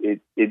way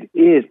it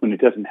is when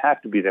it doesn't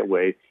have to be that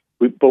way.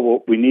 But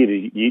what we need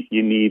is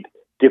you need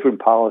different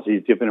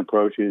policies, different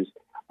approaches,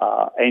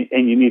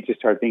 and you need to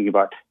start thinking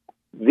about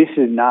this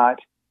is not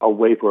a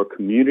way for a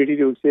community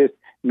to exist,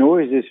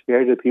 nor is this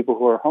fair to people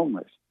who are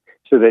homeless.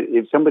 So that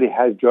if somebody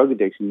has drug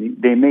addiction,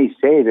 they may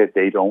say that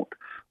they don't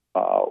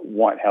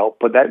want help,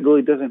 but that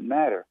really doesn't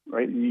matter,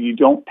 right? You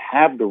don't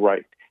have the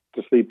right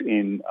to sleep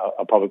in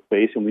a public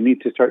place, and we need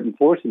to start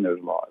enforcing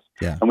those laws.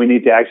 Yeah. And we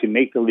need to actually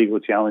make the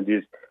legal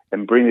challenges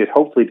and bring this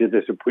hopefully to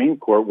the Supreme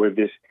Court where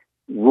this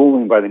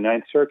ruling by the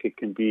Ninth Circuit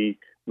can be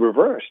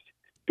reversed,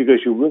 because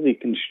you're really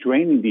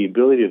constraining the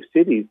ability of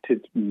cities to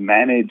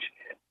manage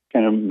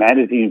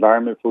the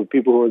environment for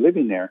people who are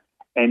living there.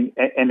 And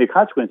the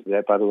consequence of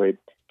that, by the way,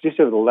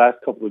 just over the last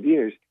couple of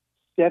years,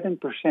 7%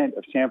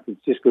 of San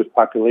Francisco's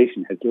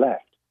population has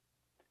left.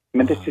 I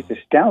mean, that's just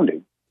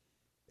astounding.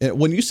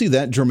 When you see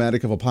that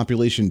dramatic of a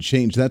population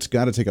change, that's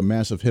got to take a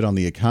massive hit on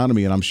the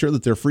economy, and I'm sure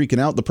that they're freaking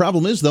out. The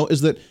problem is, though,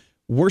 is that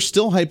we're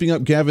still hyping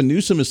up Gavin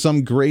Newsom as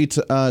some great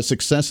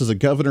success as a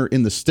governor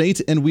in the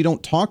state, and we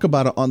don't talk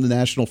about it on the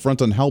national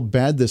front on how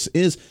bad this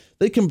is.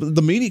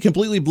 The media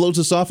completely blows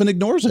us off and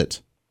ignores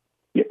it.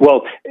 Yeah,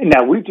 well,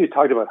 now we've just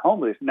talked about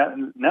homeless. Now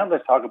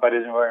let's talk about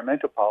his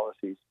environmental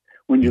policies.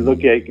 When you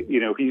look at,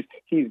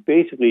 he's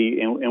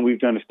basically, and we've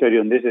done a study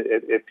on this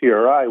at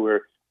PRI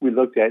where we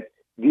looked at,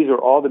 these are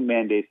all the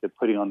mandates they're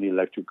putting on the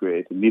electric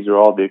grid, and these are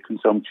all the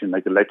consumption,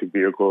 like electric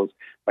vehicles.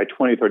 By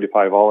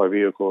 2035, all our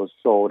vehicles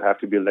sold have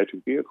to be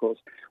electric vehicles.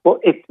 Well,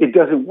 it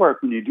doesn't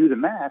work. When you do the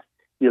math,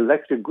 the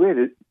electric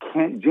grid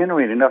can't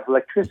generate enough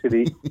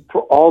electricity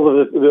for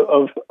all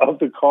of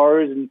the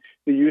cars and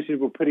the usage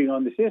we're putting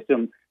on the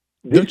system.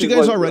 Don't you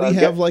guys already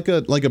have like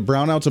a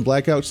brownouts and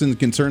blackouts and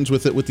concerns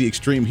with the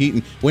extreme heat?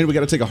 And Wayne, we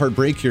got to take a hard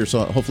break here, so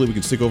hopefully we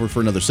can stick over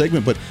for another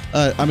segment. But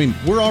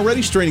we're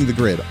already straining the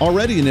grid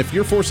already, and if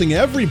you're forcing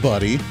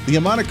everybody, the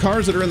amount of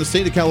cars that are in the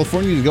state of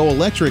California to go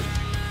electric,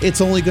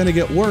 it's only going to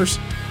get worse.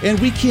 And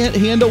we can't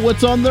handle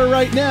what's on there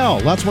right now.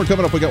 Lots more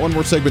coming up. We got one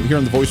more segment here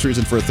on the Voice of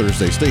Reason for a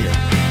Thursday. Stay here.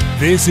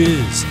 This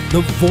is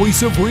the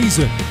Voice of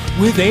Reason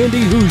with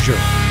Andy Hoosier.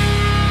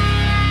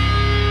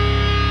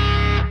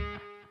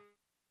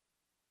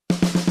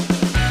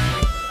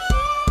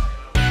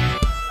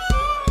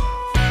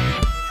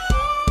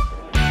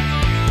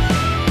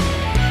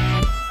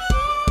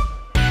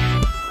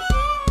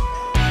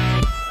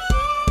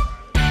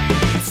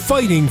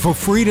 Fighting for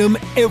freedom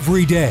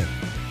every day.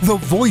 The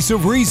Voice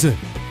of Reason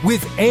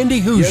with Andy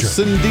Hoosier. Yes,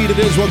 indeed it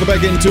is. Welcome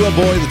back into it.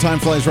 Boy, the time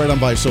flies right on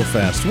by so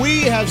fast.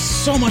 We have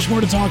so much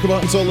more to talk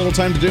about and so little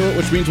time to do it,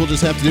 which means we'll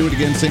just have to do it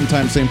again, same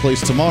time, same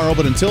place tomorrow.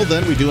 But until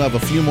then, we do have a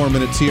few more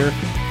minutes here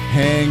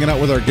hanging out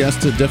with our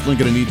guest. Definitely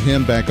going to need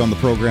him back on the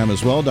program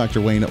as well,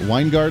 Dr. Wayne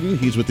Winegarden.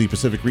 He's with the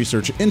Pacific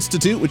Research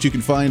Institute, which you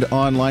can find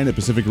online at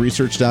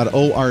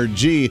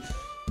pacificresearch.org.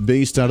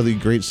 Based out of the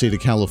great state of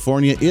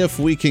California, if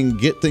we can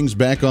get things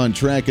back on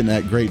track in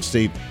that great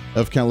state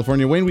of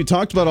California. Wayne, we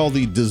talked about all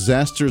the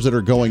disasters that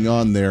are going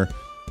on there,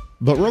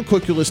 but real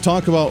quickly, let's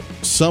talk about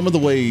some of the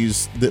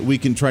ways that we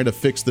can try to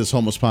fix this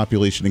homeless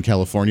population in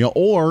California.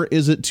 Or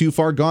is it too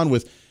far gone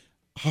with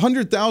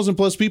 100,000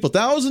 plus people,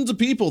 thousands of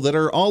people that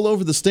are all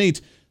over the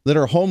state that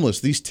are homeless,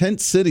 these tent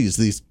cities,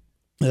 these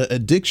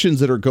addictions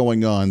that are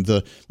going on,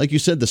 like you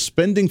said, the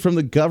spending from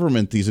the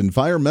government, these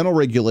environmental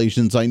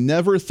regulations. I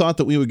never thought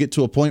that we would get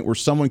to a point where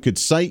someone could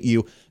cite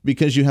you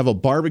because you have a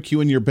barbecue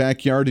in your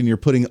backyard and you're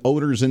putting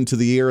odors into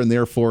the air, and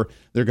therefore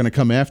they're going to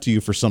come after you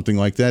for something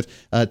like that.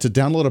 To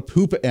download a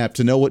poop app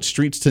to know what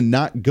streets to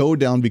not go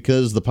down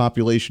because the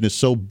population is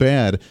so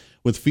bad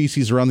with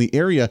feces around the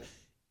area.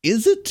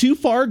 Is it too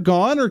far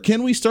gone, or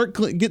can we start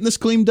getting this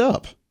cleaned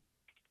up?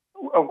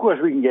 Of course,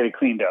 we can get it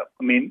cleaned up.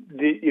 I mean,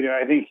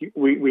 I think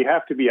we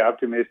have to be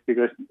optimistic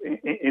because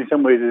in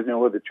some ways there's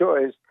no other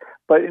choice.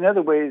 But in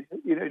other ways,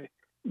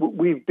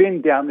 we've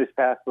been down this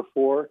path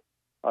before,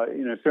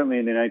 certainly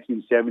in the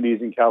 1970s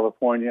in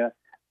California.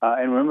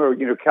 And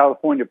remember,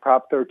 California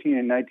Prop 13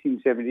 in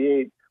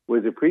 1978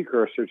 was a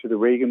precursor to the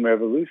Reagan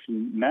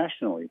Revolution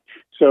nationally.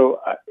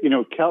 So,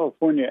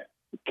 California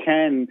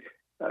can,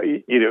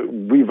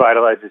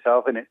 revitalize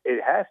itself, and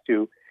it has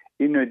to.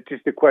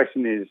 Just the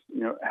question is,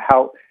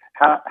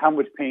 how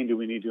much pain do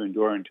we need to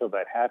endure until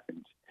that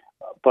happens?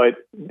 But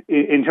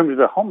in terms of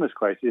the homeless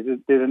crisis,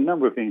 there's a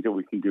number of things that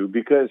we can do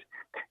because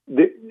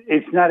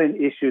it's not an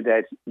issue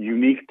that's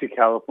unique to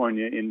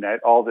California in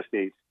that all the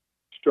states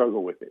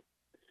struggle with it.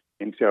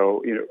 And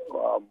so,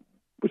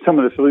 some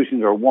of the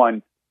solutions are,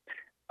 one,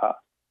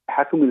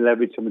 how can we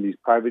leverage some of these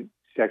private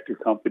sector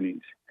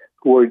companies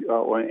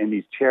and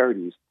these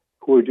charities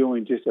who are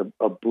doing just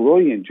a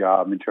brilliant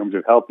job in terms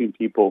of helping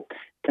people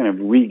kind of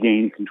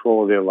regain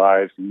control of their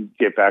lives and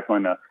get back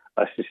on a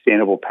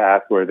sustainable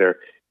path where they're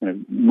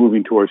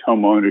moving towards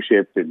home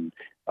ownership and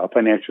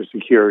financial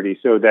security.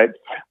 So that,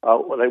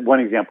 like one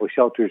example,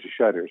 Shelters or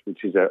Shutters,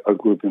 which is a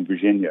group in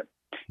Virginia.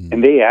 Mm-hmm.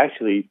 And they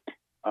actually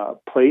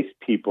place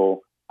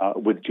people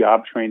with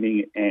job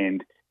training,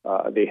 and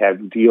they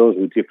have deals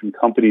with different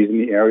companies in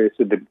the area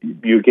so that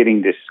you're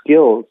getting the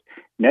skills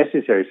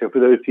necessary. So for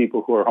those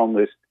people who are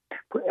homeless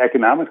for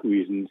economic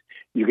reasons,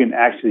 you can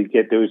actually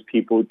get those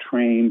people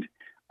trained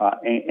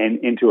and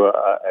into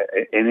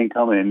an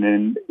income, and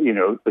then,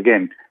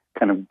 again,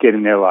 kind of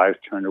getting their lives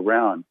turned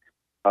around.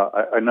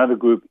 Another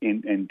group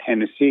in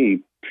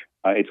Tennessee,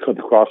 it's called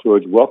the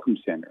Crossroads Welcome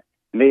Center,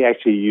 and they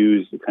actually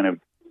use kind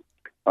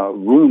of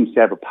rooms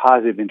to have a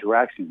positive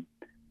interaction,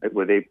 right,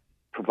 where they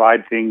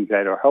provide things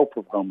that are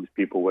helpful for homeless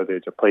people, whether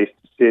it's a place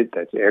to sit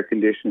that's air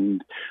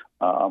conditioned,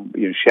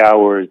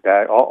 showers,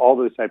 all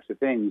those types of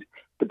things.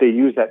 But they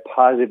use that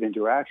positive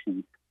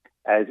interaction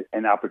as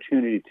an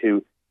opportunity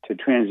to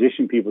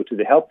transition people to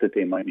the help that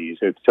they might need.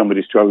 So if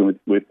somebody's struggling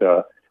with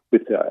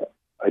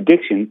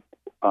addiction,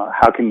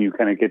 how can you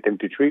kind of get them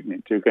to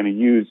treatment? They're going to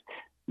use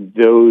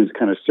those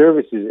kind of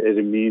services as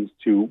a means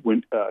to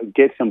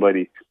get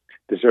somebody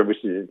the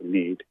services they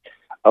need.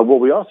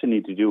 What we also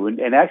need to do,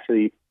 and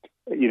actually,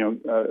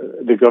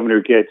 the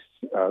governor gets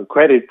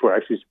credit for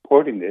actually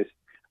supporting this,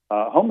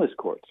 homeless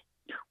courts,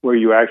 where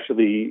you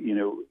actually,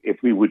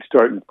 if we would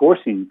start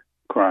enforcing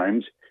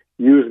crimes,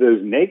 use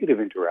those negative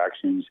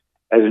interactions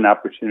as an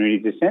opportunity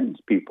to sentence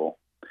people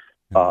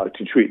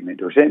to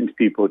treatment or sentence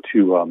people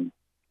to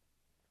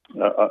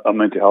a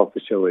mental health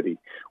facility,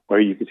 where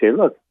you could say,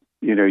 look,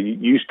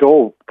 you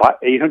stole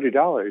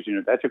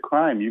 $800. That's a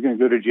crime. You're going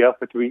to go to jail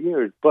for 3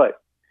 years. But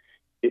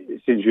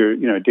since you're,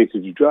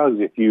 addicted to drugs,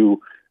 if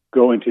you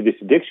go into this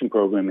addiction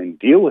program and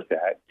deal with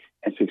that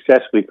and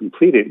successfully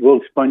complete it, we'll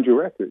expunge your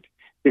record.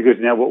 Because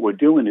now what we're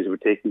doing is we're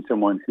taking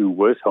someone who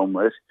was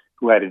homeless,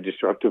 who had a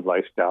destructive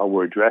lifestyle,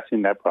 we're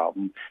addressing that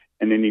problem,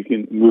 and then you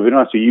can move it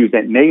on. So you use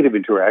that negative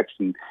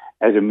interaction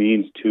as a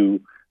means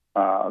to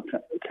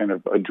kind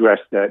of address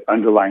that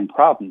underlying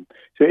problem.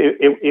 So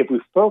if we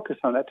focus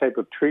on that type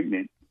of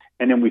treatment,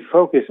 and then we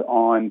focus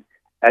on,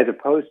 as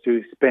opposed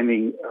to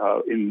spending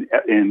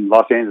in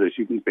Los Angeles,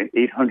 you can spend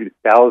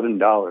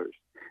 $800,000, which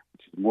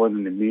is more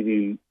than the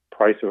median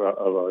price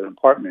of an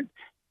apartment,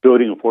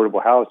 building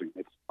affordable housing.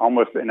 It's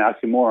almost an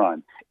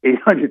oxymoron.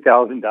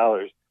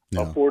 $800,000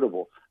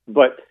 affordable.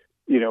 But,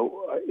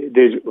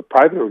 there's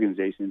private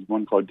organizations,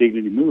 one called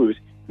Dignity Moves,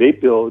 they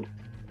build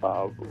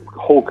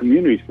whole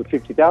communities for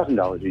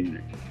 $50,000 a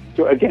unit.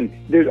 So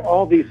again, there's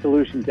all these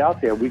solutions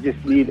out there. We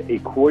just need a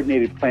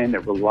coordinated plan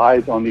that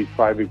relies on these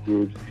private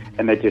groups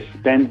and that just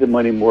spends the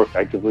money more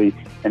effectively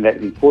and that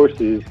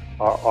enforces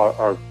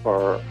our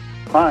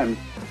crimes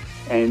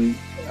and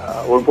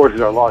or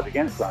enforces our laws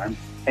against crime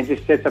and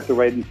just sets up the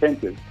right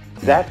incentives.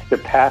 That's the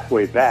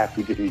pathway back.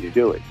 We just need to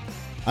do it.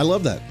 I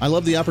love that. I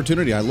love the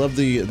opportunity. I love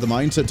the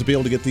mindset to be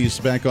able to get these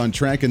back on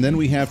track. And then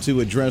we have to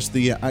address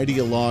the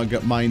ideologue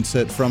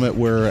mindset from it,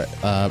 where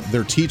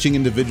they're teaching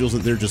individuals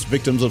that they're just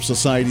victims of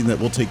society and that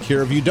we'll take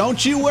care of you.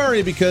 Don't you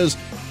worry, because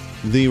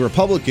the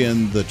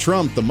Republican, the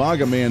Trump, the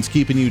MAGA man's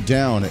keeping you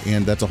down.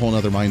 And that's a whole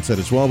other mindset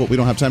as well. But we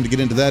don't have time to get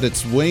into that.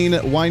 It's Wayne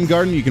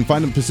Winegarden. You can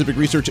find him at Pacific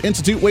Research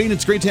Institute. Wayne,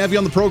 it's great to have you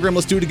on the program.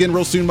 Let's do it again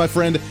real soon, my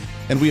friend.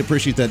 And we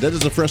appreciate that. That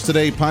is it for us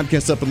today.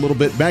 Podcast up in a little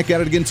bit. Back at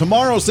it again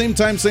tomorrow. Same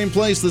time, same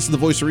place. This is The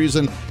Voice of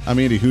Reason. I'm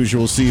Andy Hoosier.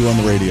 We'll see you on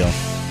the radio.